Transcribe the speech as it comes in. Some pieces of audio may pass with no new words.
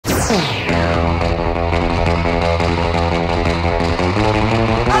Well,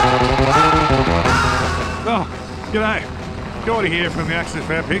 g'day. Gordy here from the Axis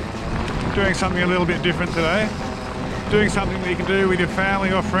Epic. Doing something a little bit different today. Doing something that you can do with your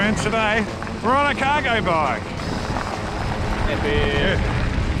family or friends. Today, we're on a cargo bike.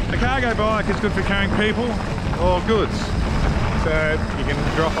 Yeah. A cargo bike is good for carrying people or goods. So you can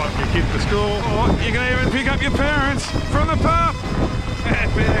drop off your kids to school, or you can even pick up your parents from the pub.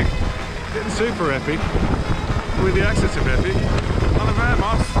 Epic. Getting super epic with the Axis of Epic on the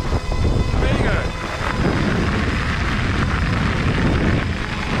Vamos Amigo.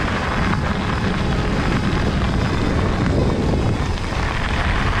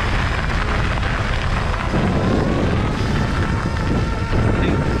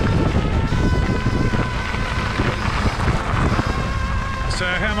 So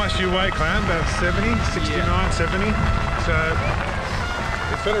how much do you weigh, Clown? About 70, 69, yeah. 70. So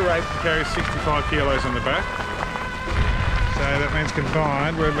it's at a rate to carry 65 kilos on the back. So that means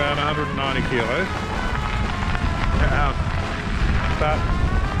combined we're about 190 kilos. But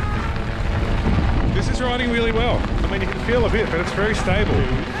this is riding really well. I mean, you can feel a bit, but it's very stable.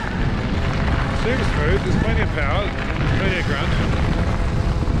 Super smooth, there's plenty of power, plenty of grunt.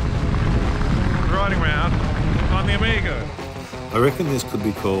 Riding around on the Amigo. I reckon this could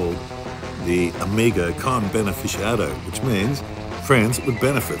be called the Amigo con beneficiado, which means friends with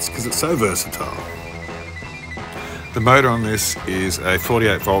benefits, because it's so versatile. The motor on this is a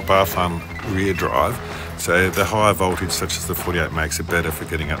 48 volt BAFANG rear drive, so the higher voltage such as the 48 makes it better for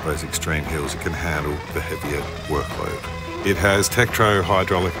getting up those extreme hills. It can handle the heavier workload. It has TEKTRO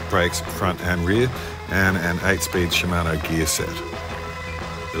hydraulic brakes front and rear and an 8-speed Shimano gear set.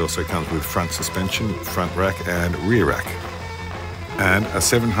 It also comes with front suspension, front rack and rear rack, and a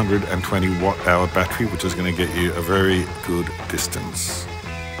 720 watt-hour battery, which is going to get you a very good distance.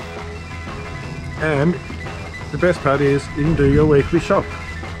 And the best part is you can do your weekly shop.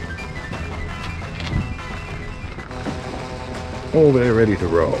 All there ready to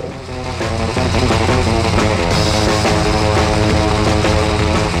roll.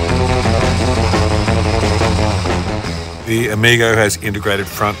 The Amigo has integrated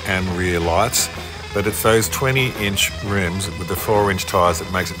front and rear lights, but it's those 20-inch rims with the 4-inch tyres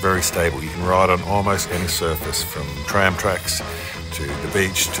that makes it very stable. You can ride on almost any surface, from tram tracks to the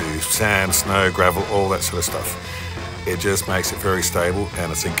beach to sand, snow, gravel, all that sort of stuff. It just makes it very stable,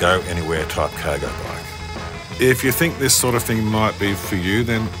 and it's a go-anywhere type cargo bike. If you think this sort of thing might be for you,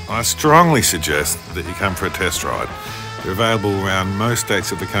 then I strongly suggest that you come for a test ride. They're available around most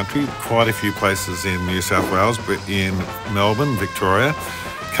states of the country, quite a few places in New South Wales, but in Melbourne, Victoria.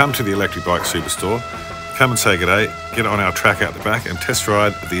 Come to the Electric Bike Superstore, come and say g'day, get on our track out the back and test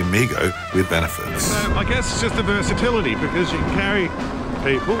ride the Amigo with benefits. So I guess it's just the versatility, because you can carry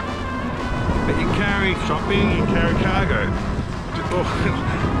people, but you can carry shopping, you can carry cargo.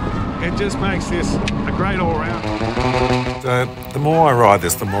 It just makes this a great all-round. So the more I ride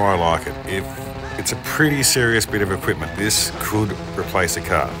this, the more I like it. It's a pretty serious bit of equipment. This could replace a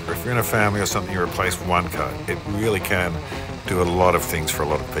car. Or if you're in a family or something, you replace one car. It really can do a lot of things for a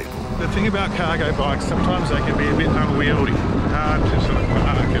lot of people. The thing about cargo bikes, sometimes they can be a bit unwieldy, hard to sort of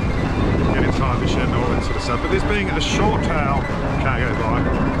park and get inside the shed and all that sort of stuff. But this being a short tail cargo bike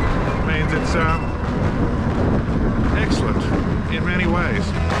means it's excellent in many ways.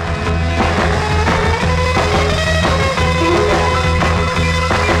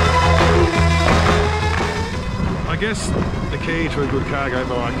 I guess the key to a good cargo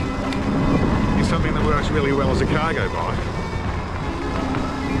bike is something that works really well as a cargo bike.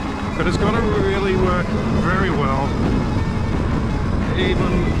 But it's got to really work very well,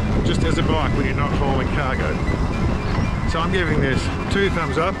 even just as a bike when you're not hauling cargo. So I'm giving this 2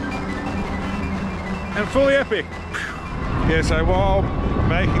 thumbs up, and fully epic. Yeah, so while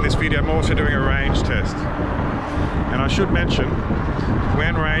making this video, I'm also doing a range test. And I should mention,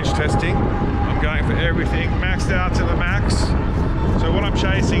 when range testing, I'm going for everything maxed out to the max. So what I'm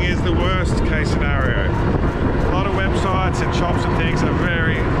chasing is the worst case scenario. A lot of websites and shops and things are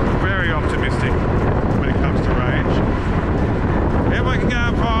very, very optimistic when it comes to range. Everyone can go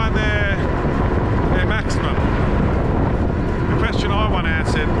and find their maximum. The question I want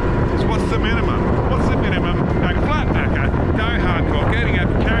answered is, what's the minimum? What's the minimum? Going flat backer, go hardcore, getting up,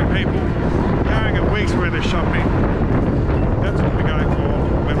 carrying people, carrying a week's worth of shopping. That's what we're going for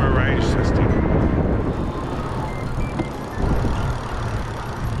when we're range testing.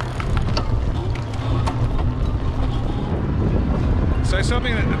 So So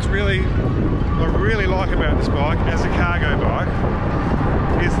something that's I really like about this bike as a cargo bike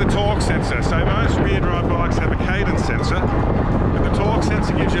is the torque sensor. So most rear drive bikes have a cadence sensor, but the torque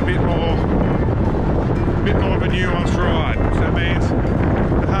sensor gives you a bit more of a nuanced ride. So that means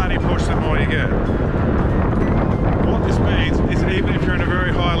the harder you push, the more you get. What this means is even if you're in a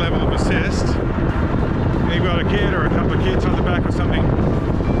very high level of assist, and you've got a kid or a couple of kids on the back or something,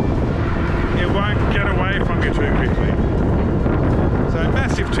 it won't get away from you too quickly. So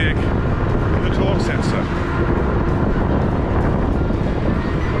massive tick in the torque sensor.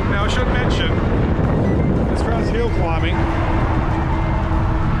 Now I should mention, as far as hill climbing,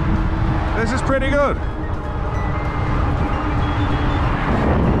 this is pretty good.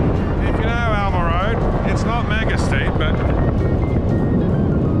 If you know Alma Road, it's not mega steep, but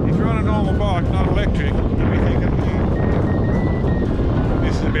if you're on a normal bike, not electric, you'll be thinking,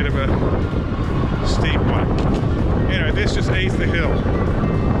 this is a bit of a steep one. Anyway, this just eats the hill.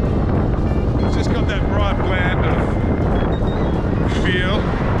 It's just got that right blend of feel.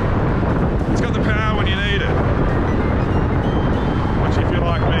 It's got the power when you need it. Which, if you're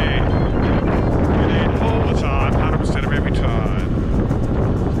like me, you need all the time, 100% of every time.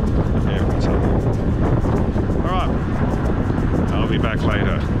 Every time. Alright, I'll be back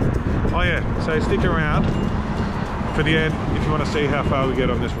later. Oh yeah, so stick around for the end if you want to see how far we get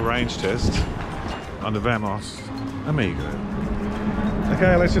on this range test on the Vamos Amigo.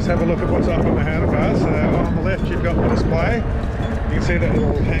 Okay, let's just have a look at what's up on the handlebars. On the left you've got the display. You can see that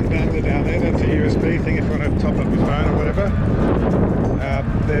little hang dangler down there. That's a USB thing if you want to top up your phone or whatever.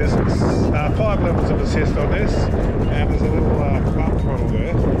 There's 5 levels of assist on this, and there's a little bump throttle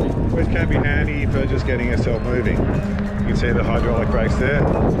there, which can be handy for just getting yourself moving. You can see the hydraulic brakes there,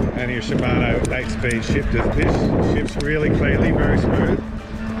 and your Shimano 8-speed shifter. This shifts really cleanly, very smooth.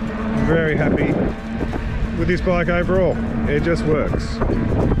 I'm very happy with this bike overall. It just works.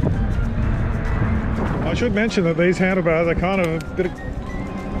 I should mention that these handlebars are kind of a bit of,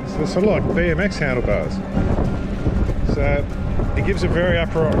 they're sort of like BMX handlebars. So it gives a very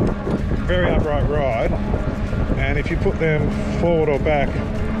upright ride, and if you put them forward or back,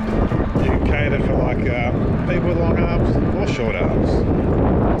 you can cater for like people with long arms or short arms.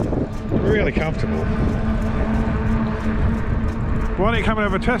 Really comfortable. Why don't you come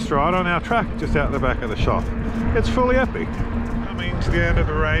and have a test ride on our track just out the back of the shop? It's fully epic. Coming to the end of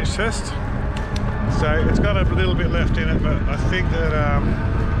the range test. So it's got a little bit left in it, but I think that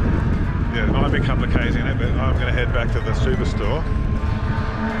yeah, there might be a couple of K's in it, but I'm going to head back to the superstore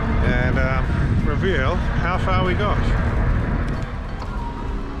and reveal how far we got.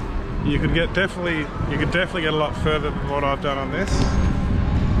 You could definitely get a lot further than what I've done on this.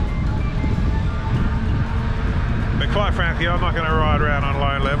 But quite frankly, I'm not going to ride around on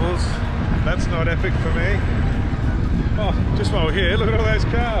low levels. That's not epic for me. Oh, just while we're here, look at all those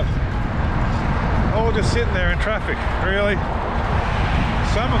cars. All just sitting there in traffic, really.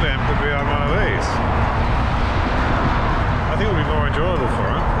 Some of them could be on one of these. I think it'll be more enjoyable for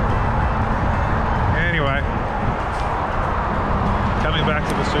them. Anyway, coming back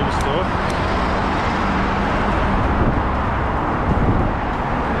to the superstore.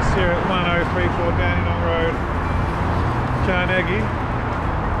 It's here at 1034 Dandenong Road, Carnegie.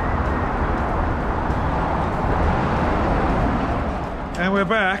 And we're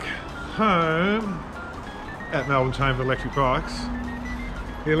back home at Melbourne's home for electric bikes,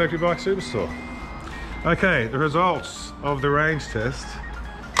 the Electric Bike Superstore. Okay, the results of the range test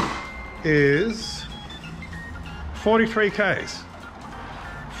is 43 Ks.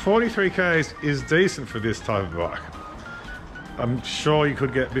 43 Ks is decent for this type of bike. I'm sure you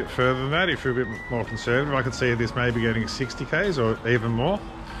could get a bit further than that if you're a bit more conservative. I could see this maybe getting 60 Ks or even more.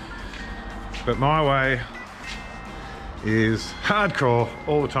 But my way is hardcore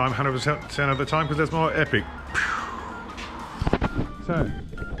all the time, 100% of the time, because that's more epic. So,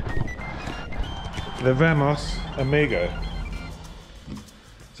 the Vamos Amigo.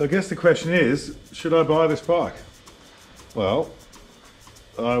 So I guess the question is, should I buy this bike? Well,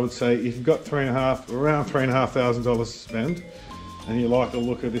 I would say if you've got around $3,500 to spend, and you like the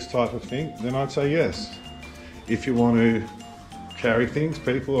look of this type of thing, then I'd say yes. If you want to carry things,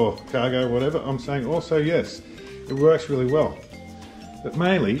 people or cargo, whatever, I'm saying also yes. It works really well. But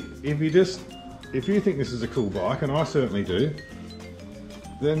mainly, if you think this is a cool bike, and I certainly do,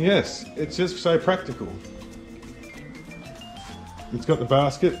 then yes, it's just so practical. It's got the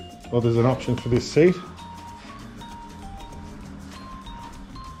basket, or there's an option for this seat.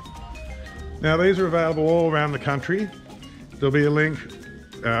 Now these are available all around the country. There'll be a link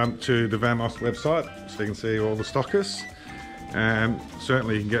to the Vamos website so you can see all the stockers, and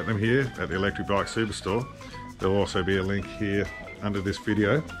certainly you can get them here at the Electric Bike Superstore. There'll also be a link here under this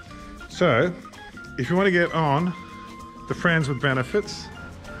video. So, if you want to get on the Friends with Benefits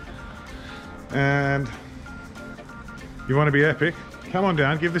and you want to be epic, come on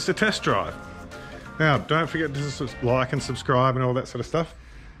down, give this a test drive. Now, don't forget to like and subscribe and all that sort of stuff.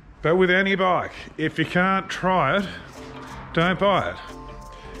 But with any bike, if you can't try it, don't buy it.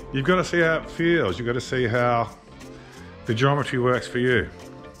 You've got to see how it feels. You've got to see how the geometry works for you.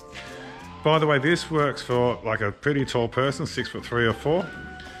 By the way, this works for like a pretty tall person, 6'3" or 4.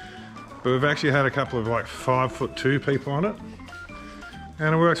 But we've actually had a couple of like 5'2" people on it.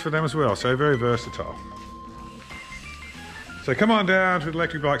 And it works for them as well, so very versatile. So come on down to the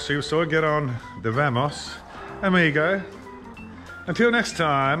Electric Bike Superstore, get on the Vamos Amigo. Until next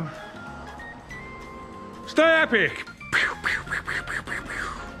time, stay epic!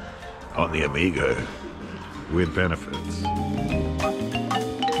 On the Amigo with benefits.